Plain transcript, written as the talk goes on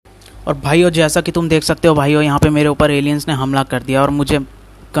और भाइयों जैसा कि तुम देख सकते हो भाइयों, यहाँ पे मेरे ऊपर एलियंस ने हमला कर दिया और मुझे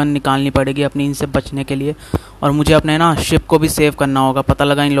गन निकालनी पड़ेगी अपनी इनसे बचने के लिए। और मुझे अपने ना शिप को भी सेव करना होगा। पता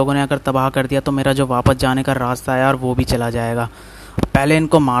लगा इन लोगों ने अगर तबाह कर दिया तो मेरा जो वापस जाने का रास्ता है यार वो भी चला जाएगा। पहले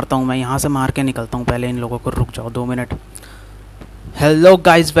इनको मारता हूँ, मैं यहाँ से मार के निकलता हूँ पहले इन लोगों को। रुक जाओ 2 minute. Hello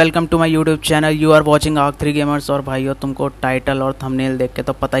guys, welcome to my YouTube channel. You are watching आर्क3 गेमर्स। और भाइयों तुमको टाइटल और थंबनेल देख के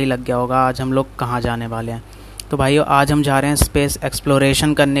तो पता ही लग गया होगा आज हम लोग कहाँ जाने वाले हैं। तो भाइयों आज हम जा रहे हैं स्पेस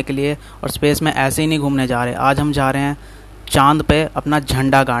एक्सप्लोरेशन करने के लिए। और स्पेस में ऐसे ही नहीं घूमने जा रहे, आज हम जा रहे हैं चांद पे अपना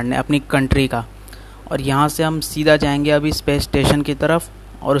झंडा गाड़ने अपनी कंट्री का। और यहाँ से हम सीधा जाएंगे अभी स्पेस स्टेशन की तरफ,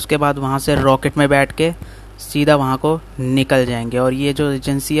 और उसके बाद वहाँ से रॉकेट में बैठ के सीधा वहाँ को निकल जाएंगे। और ये जो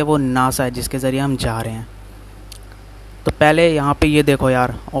एजेंसी है वो नासा है जिसके ज़रिए हम जा रहे हैं। तो पहले यहाँ पे ये देखो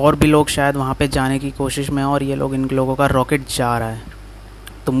यार, और भी लोग शायद वहाँ पे जाने की कोशिश में हैं और ये लोग, इन लोगों का रॉकेट जा रहा है।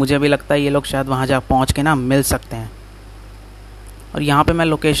 तो मुझे भी लगता है ये लोग शायद वहाँ जा पहुँच के ना मिल सकते हैं। और यहाँ पे मैं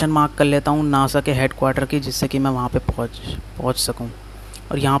लोकेशन मार्क कर लेता हूँ नासा के हेडक्वार्टर की, जिससे कि मैं वहाँ पे पहुँच सकूँ।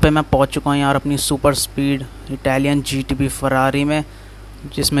 और यहाँ पे मैं पहुँच चुका हूँ यार अपनी super speed Italian GTB Ferrari में,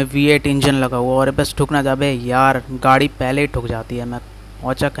 जिसमें V8 इंजन लगा हुआ। और बस ठुक ना जाबे यार, गाड़ी पहले ही ठुक जाती है। मैं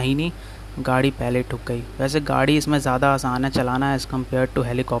पहुँचा कहीं नहीं, गाड़ी पहले ही ठुक गई। वैसे गाड़ी इसमें ज़्यादा आसान है चलाना एज़ कम्पेयर टू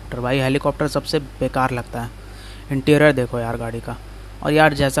हेलीकॉप्टर। भाई हेलीकॉप्टर सबसे बेकार लगता है। इंटीरियर देखो यार गाड़ी का। और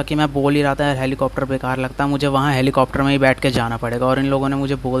यार जैसा कि मैं बोल ही रहा था यार, हेलीकॉप्टर बेकार लगता है। मुझे वहाँ हेलीकॉप्टर में ही बैठ के जाना पड़ेगा। और इन लोगों ने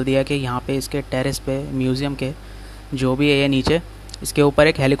मुझे बोल दिया कि यहाँ पे इसके टेरेस पे, म्यूज़ियम के जो भी है ये नीचे, इसके ऊपर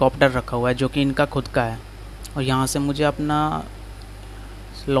एक हेलीकॉप्टर रखा हुआ है जो कि इनका खुद का है। और यहाँ से मुझे अपना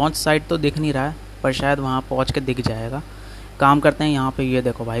लॉन्च साइट तो दिख नहीं रहा है, पर शायद वहाँ पहुँच के दिख जाएगा। काम करते हैं यहाँ पे, ये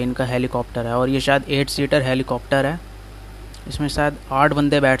देखो भाई इनका हेलीकॉप्टर है। और ये शायद 8 सीटर हेलीकॉप्टर है। इसमें शायद 8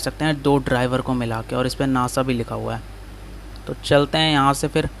 बंदे बैठ सकते हैं, 2 ड्राइवर को मिला के। और इस पर नासा भी लिखा हुआ है। तो चलते हैं यहाँ से,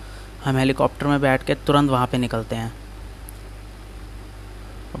 फिर हम हेलीकॉप्टर में बैठ के तुरंत वहाँ पे निकलते हैं।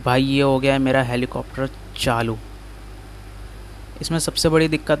 भाई ये हो गया है मेरा हेलीकॉप्टर चालू। इसमें सबसे बड़ी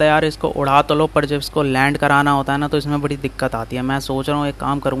दिक्कत है यार, इसको उड़ा तो लो पर जब इसको लैंड कराना होता है ना तो इसमें बड़ी दिक्कत आती है। मैं सोच रहा हूँ एक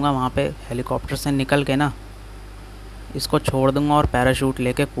काम करूँगा, वहाँ पे हेलीकॉप्टर से निकल के ना इसको छोड़ दूँगा और पैराशूट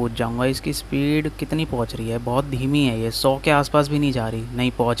लेके कूद जाऊँगा। इसकी स्पीड कितनी पहुँच रही है? बहुत धीमी है ये, 100 के आसपास भी नहीं जा रही।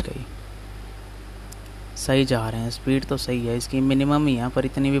 नहीं, पहुँच गई। सही जा रहे हैं, स्पीड तो सही है इसकी, मिनिमम ही है पर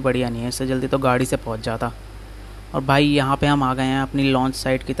इतनी भी बढ़िया नहीं है। इससे जल्दी तो गाड़ी से पहुँच जाता। और भाई यहाँ पे हम आ गए हैं अपनी लॉन्च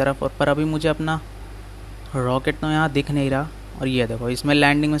साइट की तरफ। और पर अभी मुझे अपना रॉकेट तो यहाँ दिख नहीं रहा। और ये देखो, इसमें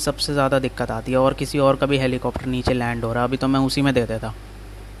लैंडिंग में सबसे ज़्यादा दिक्कत आती है। और किसी और का भी हेलीकॉप्टर नीचे लैंड हो रहा है, अभी तो मैं उसी में दे देता।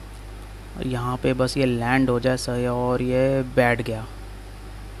 और यहाँ पे बस ये लैंड हो जाए सही, और ये बैठ गया।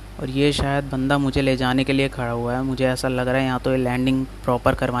 और ये शायद बंदा मुझे ले जाने के लिए खड़ा हुआ है, मुझे ऐसा लग रहा है। यहाँ तो ये लैंडिंग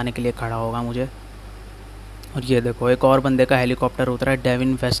प्रॉपर करवाने के लिए खड़ा होगा मुझे। और ये देखो एक और बंदे का हेलीकॉप्टर उतरा है,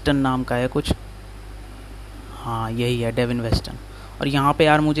 डेविन वेस्टन नाम का है कुछ। हाँ यही है, डेविन वेस्टन। और यहाँ पे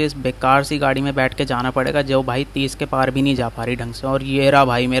यार मुझे इस बेकार सी गाड़ी में बैठ के जाना पड़ेगा जो भाई 30 के पार भी नहीं जा पा रही ढंग से। और ये रहा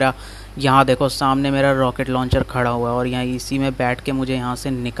भाई मेरा, यहाँ देखो सामने मेरा रॉकेट लॉन्चर खड़ा हुआ है। और यहाँ इसी में बैठ के मुझे यहाँ से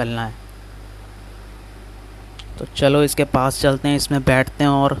निकलना है। तो चलो इसके पास चलते हैं, इसमें बैठते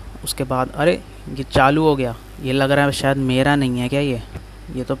हैं। और उसके बाद अरे ये चालू हो गया। ये लग रहा है शायद मेरा नहीं है क्या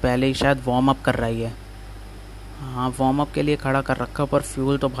ये तो पहले ही शायद वार्म अप कर रही है। हाँ वार्म अप के लिए खड़ा कर रखा, पर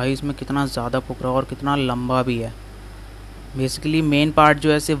फ्यूल तो भाई इसमें कितना ज़्यादा फूक रहा है और कितना लंबा भी है। बेसिकली मेन पार्ट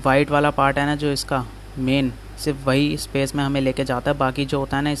जो है, सिर्फ वाइट वाला पार्ट है ना जो इसका मेन, सिर्फ वही स्पेस में हमें लेके जाता है। बाकी जो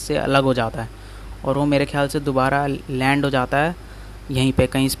होता है ना इससे अलग हो जाता है। और वो मेरे ख्याल से दोबारा लैंड हो जाता है यहीं पे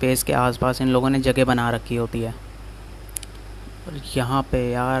कहीं स्पेस के आसपास। इन लोगों ने जगह बना रखी होती है। और यहाँ पे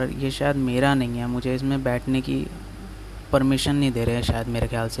यार ये शायद मेरा नहीं है, मुझे इसमें बैठने की परमिशन नहीं दे रहे हैं शायद मेरे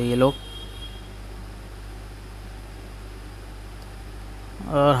ख्याल से ये लोग।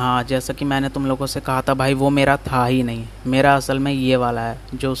 और हाँ, जैसा कि मैंने तुम लोगों से कहा था भाई, वो मेरा था ही नहीं। मेरा असल में ये वाला है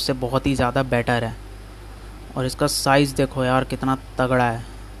जो उससे बहुत ही ज़्यादा बेटर है। और इसका साइज़ देखो यार कितना तगड़ा है।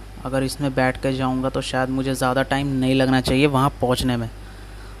 अगर इसमें बैठ के जाऊँगा तो शायद मुझे ज़्यादा टाइम नहीं लगना चाहिए वहाँ पहुँचने में।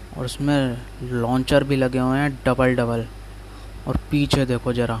 और उसमें लॉन्चर भी लगे हुए हैं डबल डबल। और पीछे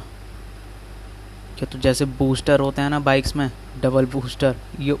देखो ज़रा, कि तो जैसे बूस्टर होते हैं ना बाइक्स में, डबल बूस्टर,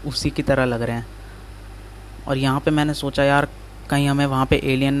 ये उसी की तरह लग रहे हैं। और यहाँ पे मैंने सोचा यार कहीं हमें वहाँ पे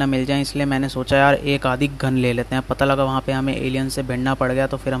एलियन ना मिल जाए, इसलिए मैंने सोचा यार एक आधी गन ले लेते हैं। पता लगा वहाँ पे हमें एलियन से भिड़ना पड़ गया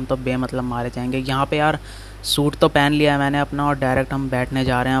तो फिर हम तो बेमतलब मारे जाएंगे। यहाँ पे यार सूट तो पहन लिया है मैंने अपना, और डायरेक्ट हम बैठने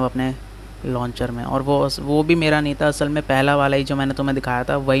जा रहे हैं अब अपने लॉन्चर में। और वो भी मेरा नहीं था असल में, पहला वाला ही जो मैंने तुम्हें दिखाया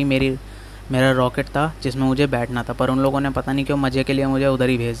था वही मेरा रॉकेट था जिसमें मुझे बैठना था। पर उन लोगों ने पता नहीं क्यों मज़े के लिए मुझे उधर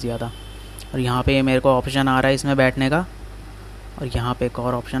ही भेज दिया था। और यहाँ पे मेरे को ऑप्शन आ रहा है इसमें बैठने का। और यहाँ पे एक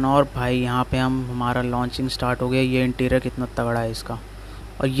और ऑप्शन। और भाई यहाँ पे हमारा लॉन्चिंग स्टार्ट हो गया। ये इंटीरियर कितना तगड़ा है इसका।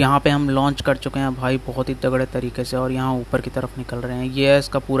 और यहाँ पे हम लॉन्च कर चुके हैं भाई बहुत ही तगड़े तरीके से, और यहाँ ऊपर की तरफ निकल रहे हैं। ये है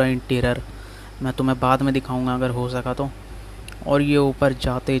इसका पूरा इंटीरियर, मैं तुम्हें बाद में दिखाऊंगा अगर हो सका तो। और ये ऊपर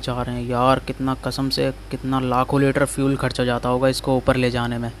जाते ही जा रहे हैं यार, कितना कसम से कितना लाखों लीटर फ्यूल खर्च हो जाता होगा इसको ऊपर ले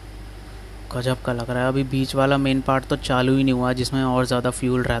जाने में, गजब का लग रहा है। अभी बीच वाला मेन पार्ट तो चालू ही नहीं हुआ जिसमें और ज़्यादा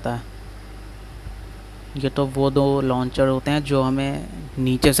फ्यूल रहता है। ये तो वो 2 लॉन्चर होते हैं जो हमें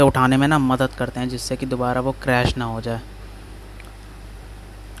नीचे से उठाने में ना मदद करते हैं, जिससे कि दोबारा वो क्रैश ना हो जाए।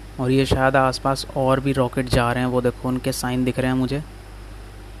 और ये शायद आसपास और भी रॉकेट जा रहे हैं, वो देखो उनके साइन दिख रहे हैं मुझे।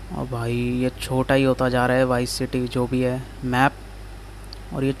 और भाई ये छोटा ही होता जा रहा है वाइस सिटी जो भी है मैप,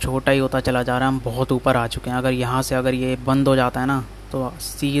 और ये छोटा ही होता चला जा रहा है। हम बहुत ऊपर आ चुके हैं। अगर यहाँ से अगर ये बंद हो जाता है ना तो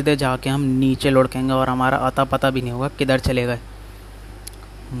सीधे जाके हम नीचे लुढ़केंगे और हमारा अता पता भी नहीं होगा किधर चले गए।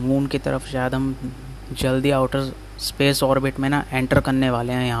 मून की तरफ शायद हम जल्दी आउटर स्पेस ऑर्बिट में ना एंटर करने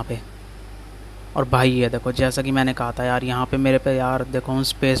वाले हैं यहाँ पे। और भाई ये देखो जैसा कि मैंने कहा था यार, यहाँ पे मेरे पे यार देखो हम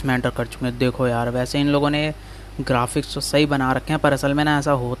स्पेस में एंटर कर चुके हैं। देखो यार वैसे इन लोगों ने ग्राफिक्स तो सही बना रखे हैं, पर असल में ना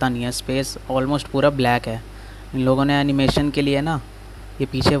ऐसा होता नहीं है। स्पेस ऑलमोस्ट पूरा ब्लैक है। इन लोगों ने एनिमेशन के लिए ना ये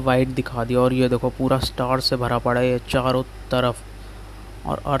पीछे वाइट दिखा दिया। और ये देखो पूरा स्टार से भरा पड़ा है ये चारों तरफ,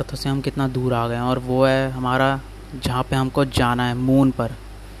 और अर्थ से हम कितना दूर आ गए हैं। और वो है हमारा जहाँ पे हमको जाना है, मून पर।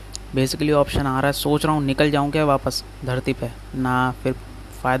 बेसिकली ऑप्शन आ रहा है, सोच रहा हूँ निकल जाऊँ क्या वापस धरती पे, ना फिर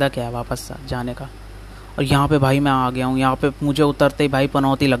फ़ायदा क्या है वापस जाने का। और यहाँ पे भाई मैं आ गया हूँ। यहाँ पे मुझे उतरते ही भाई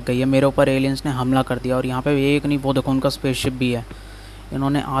पनौती लग गई है, मेरे ऊपर एलियंस ने हमला कर दिया। और यहाँ पे एक नहीं वो देखो उनका स्पेसशिप भी है।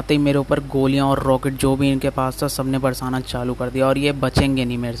 इन्होंने आते ही मेरे ऊपर गोलियाँ और रॉकेट जो भी इनके पास था सबने बरसाना चालू कर दिया। और ये बचेंगे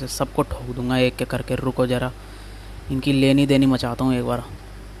नहीं मेरे से, सबको ठोक दूंगा एक एक करके। रुको ज़रा, इनकी लेनी देनी मचाता हूँ एक बार।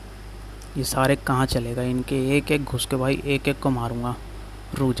 ये सारे कहाँ चले गए, इनके एक एक घुस के भाई एक एक को मारूंगा।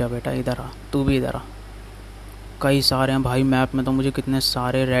 रुक जा बेटा, इधर आ, तू भी इधर आ। कई सारे हैं भाई मैप में तो मुझे कितने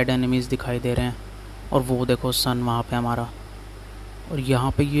सारे रेड एनिमीज़ दिखाई दे रहे हैं। और वो देखो सन वहाँ पे हमारा। और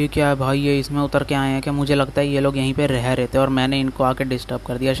यहाँ पे ये क्या है भाई, ये इसमें उतर के आए हैं क्या? मुझे लगता है ये लोग यहीं पे रह रहे थे और मैंने इनको आके डिस्टर्ब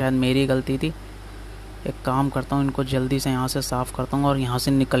कर दिया, शायद मेरी गलती थी। एक काम करता हूँ, इनको जल्दी से यहाँ से साफ़ करता हूँ और यहाँ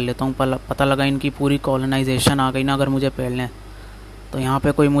से निकल लेता हूँ। पता लगा इनकी पूरी कॉलोनाइजेशन आ गई ना अगर मुझे पहले, तो यहाँ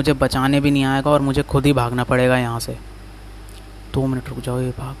पे कोई मुझे बचाने भी नहीं आएगा और मुझे खुद ही भागना पड़ेगा यहाँ से। 2 मिनट रुक जाओ, ये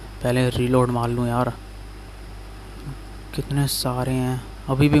भाग, पहले रीलोड मार लूँ यार। कितने सारे हैं,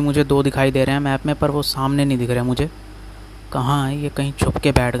 अभी भी मुझे 2 दिखाई दे रहे हैं मैप में, पर वो सामने नहीं दिख रहे मुझे। कहाँ है ये? कहीं छुप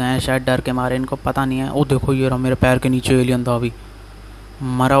के बैठ गए हैं शायद डर के मारे, इनको पता नहीं है। ओ देखो ये रहा, मेरे पैर के नीचे एलियन था, अभी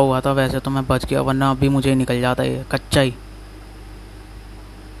मरा हुआ था। वैसे तो मैं बच गया, वरना अभी मुझे निकल जाता ये कच्चा ही।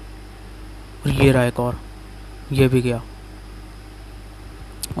 और ये रहा एक और, ये भी गया।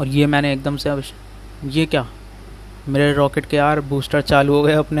 और ये मैंने एकदम से अब ये क्या, मेरे रॉकेट के यार बूस्टर चालू हो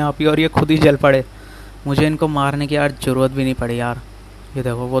गए अपने आप ही और ये खुद ही जल पड़े। मुझे इनको मारने की यार ज़रूरत भी नहीं पड़ी यार। ये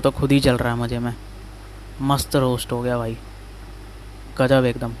देखो वो तो खुद ही जल रहा है मुझे में। मस्त रोस्ट हो गया भाई, गजब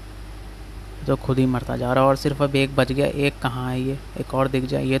एकदम। तो खुद ही मरता जा रहा है और सिर्फ अब एक बच गया। एक कहाँ है ये? एक और दिख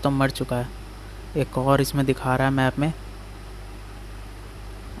जाए, ये तो मर चुका है। एक और इसमें दिखा रहा है मैप में,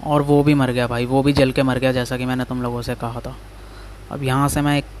 और वो भी मर गया भाई, वो भी जल के मर गया जैसा कि मैंने तुम लोगों से कहा था। अब यहाँ से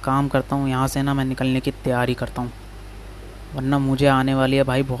मैं एक काम करता हूँ, यहाँ से ना मैं निकलने की तैयारी करता हूँ, वरना मुझे आने वाली है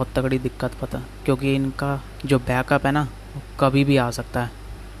भाई बहुत तगड़ी दिक्कत, पता, क्योंकि इनका जो बैकअप है ना वो कभी भी आ सकता है।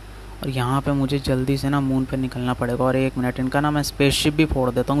 और यहाँ पे मुझे जल्दी से ना मून पे निकलना पड़ेगा। और 1 मिनट, इनका ना मैं स्पेसशिप भी फोड़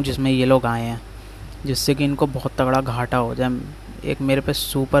देता हूँ जिसमें ये लोग आए हैं, जिससे कि इनको बहुत तगड़ा घाटा हो जाए। एक मेरे पे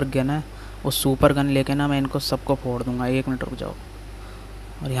सुपर गन है, वो सुपर गन लेके ना मैं इनको सबको फोड़ दूँगा। 1 मिनट रुक जाओ।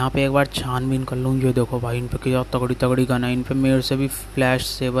 और यहाँ पे एक बार छानबीन कर लूँ। ये देखो भाई इन पे क्या तगड़ी तगड़ी गन है। इन पे मेरे से भी फ्लैश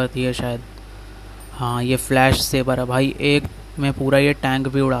सेबर थी है शायद, हाँ ये फ्लैश सेबर है भाई। एक में पूरा ये टैंक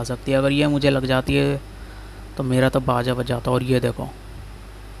भी उड़ा सकती है, अगर ये मुझे लग जाती है तो मेरा तो बाजा बज जाता। और ये देखो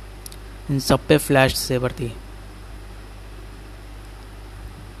इन सब पे फ्लैश सेबर थी।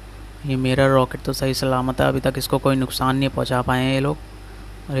 ये मेरा रॉकेट तो सही सलामत है, अभी तक इसको कोई नुकसान नहीं पहुंचा पाए हैं ये लोग।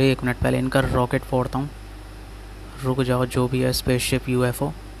 अरे 1 मिनट, पहले इनका रॉकेट फोड़ता हूँ। रुक जाओ, जो भी है स्पेसशिप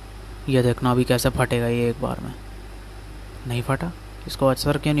यूएफओ, ये देखना अभी कैसे फटेगा ये एक बार में। नहीं फटा, इसको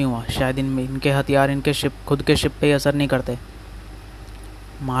असर क्यों नहीं हुआ? शायद इनके हथियार इनके शिप, खुद के शिप पे ही असर नहीं करते।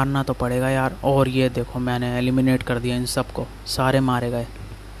 मारना तो पड़ेगा यार। और ये देखो मैंने एलिमिनेट कर दिया इन सबको, सारे मारे गए।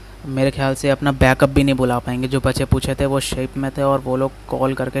 मेरे ख्याल से अपना बैकअप भी नहीं बुला पाएंगे। जो बचे पूछे थे वो शिप में थे और वो लोग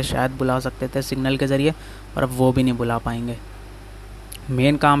कॉल करके शायद बुला सकते थे सिग्नल के ज़रिए, पर अब वो भी नहीं बुला पाएंगे।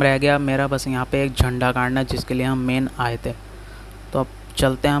 मेन काम रह गया मेरा बस यहाँ पे एक झंडा गाड़ना, जिसके लिए हम मेन आए थे। तो अब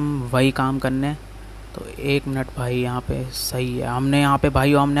चलते हैं हम वही काम करने। तो 1 मिनट भाई, यहाँ पे सही है, हमने यहाँ पे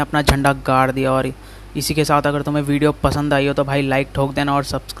भाई हमने अपना झंडा गाड़ दिया। और इसी के साथ अगर तुम्हें वीडियो पसंद आई हो तो भाई लाइक ठोक देना और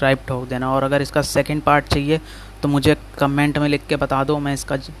सब्सक्राइब ठोक देना। और अगर इसका सेकंड पार्ट चाहिए तो मुझे कमेंट में लिख के बता दो, मैं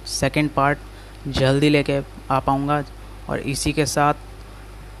इसका सेकंड पार्ट जल्दी लेके आ पाऊँगा। और इसी के साथ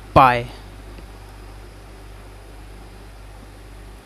बाय।